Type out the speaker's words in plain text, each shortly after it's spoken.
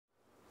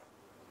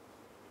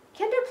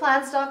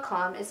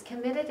Kinderplans.com is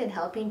committed in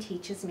helping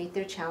teachers meet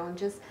their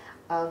challenges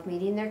of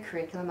meeting their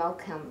curriculum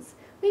outcomes.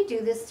 We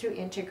do this through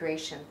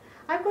integration.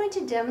 I'm going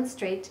to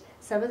demonstrate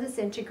some of this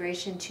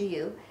integration to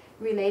you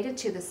related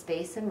to the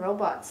space and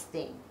robots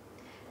theme.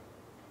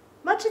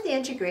 Much of the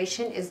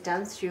integration is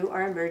done through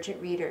our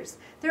emergent readers.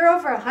 There are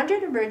over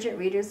 100 emergent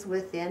readers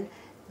within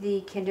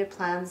the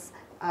Kinderplans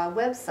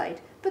website,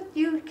 but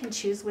you can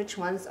choose which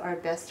ones are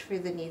best for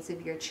the needs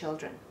of your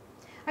children.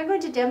 I'm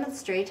going to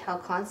demonstrate how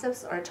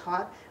concepts are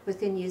taught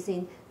within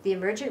using the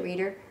emergent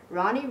reader,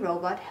 Ronnie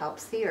Robot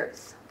Helps the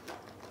Earth.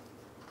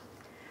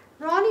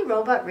 Ronnie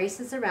Robot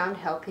races around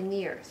helping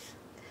the Earth.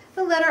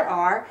 The letter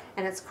R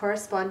and its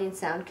corresponding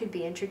sound could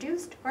be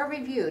introduced or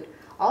reviewed.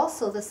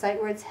 Also, the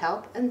sight words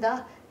help and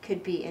the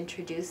could be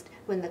introduced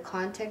when the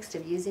context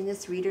of using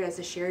this reader as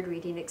a shared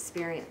reading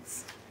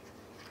experience.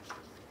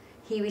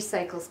 He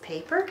recycles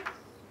paper.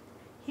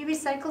 He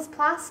recycles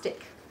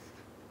plastic.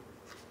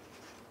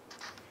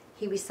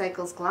 He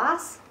recycles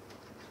glass.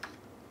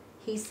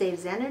 He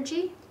saves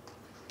energy.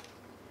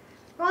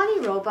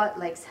 Ronnie Robot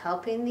likes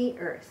helping the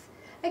Earth.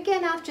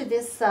 Again, after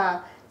this,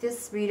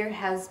 this reader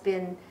has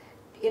been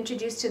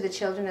introduced to the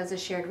children as a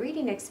shared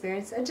reading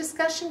experience, a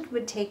discussion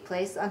would take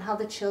place on how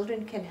the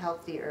children can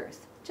help the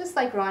Earth, just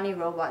like Ronnie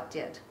Robot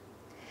did.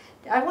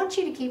 I want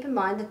you to keep in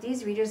mind that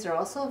these readers are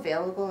also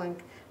available in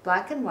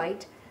black and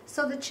white,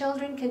 so the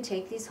children can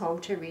take these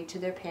home to read to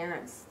their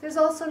parents. There's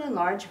also an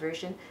enlarged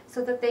version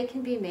so that they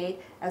can be made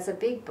as a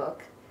big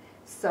book,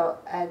 so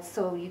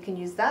you can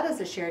use that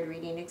as a shared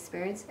reading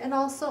experience and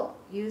also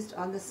used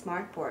on the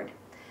smartboard.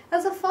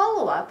 As a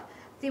follow-up,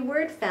 the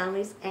word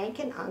families, Ank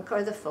and Unk,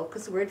 are the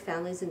focus word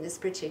families in this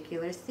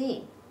particular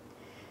theme.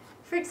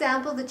 For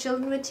example, the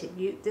children would,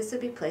 this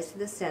would be placed in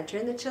the center,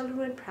 and the children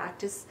would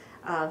practice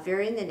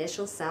varying the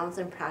initial sounds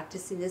and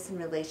practicing this in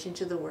relation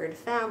to the word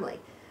family.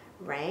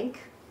 Rank,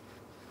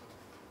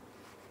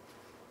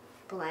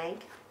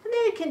 blank, and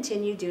they would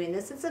continue doing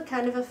this. It's a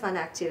kind of a fun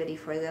activity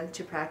for them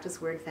to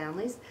practice word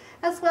families,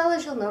 as well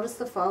as you'll notice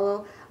the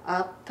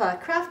follow-up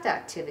craft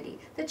activity.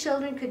 The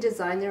children could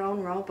design their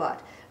own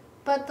robot,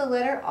 but the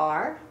letter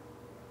R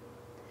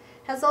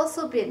has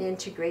also been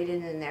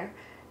integrated in there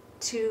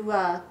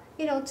to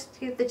to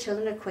get the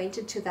children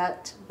acquainted to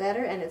that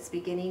letter and its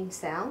beginning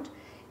sound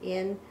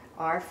in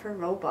R for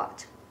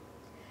robot.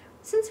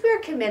 Since we are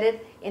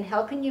committed in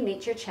helping you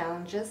meet your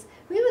challenges,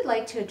 we would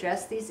like to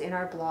address these in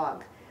our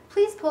blog.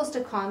 Please post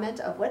a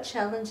comment of what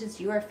challenges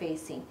you are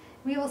facing.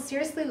 We will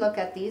seriously look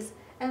at these,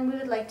 and we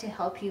would like to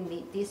help you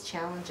meet these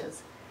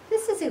challenges.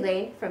 This is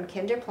Elaine from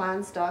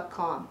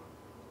Kinderplans.com.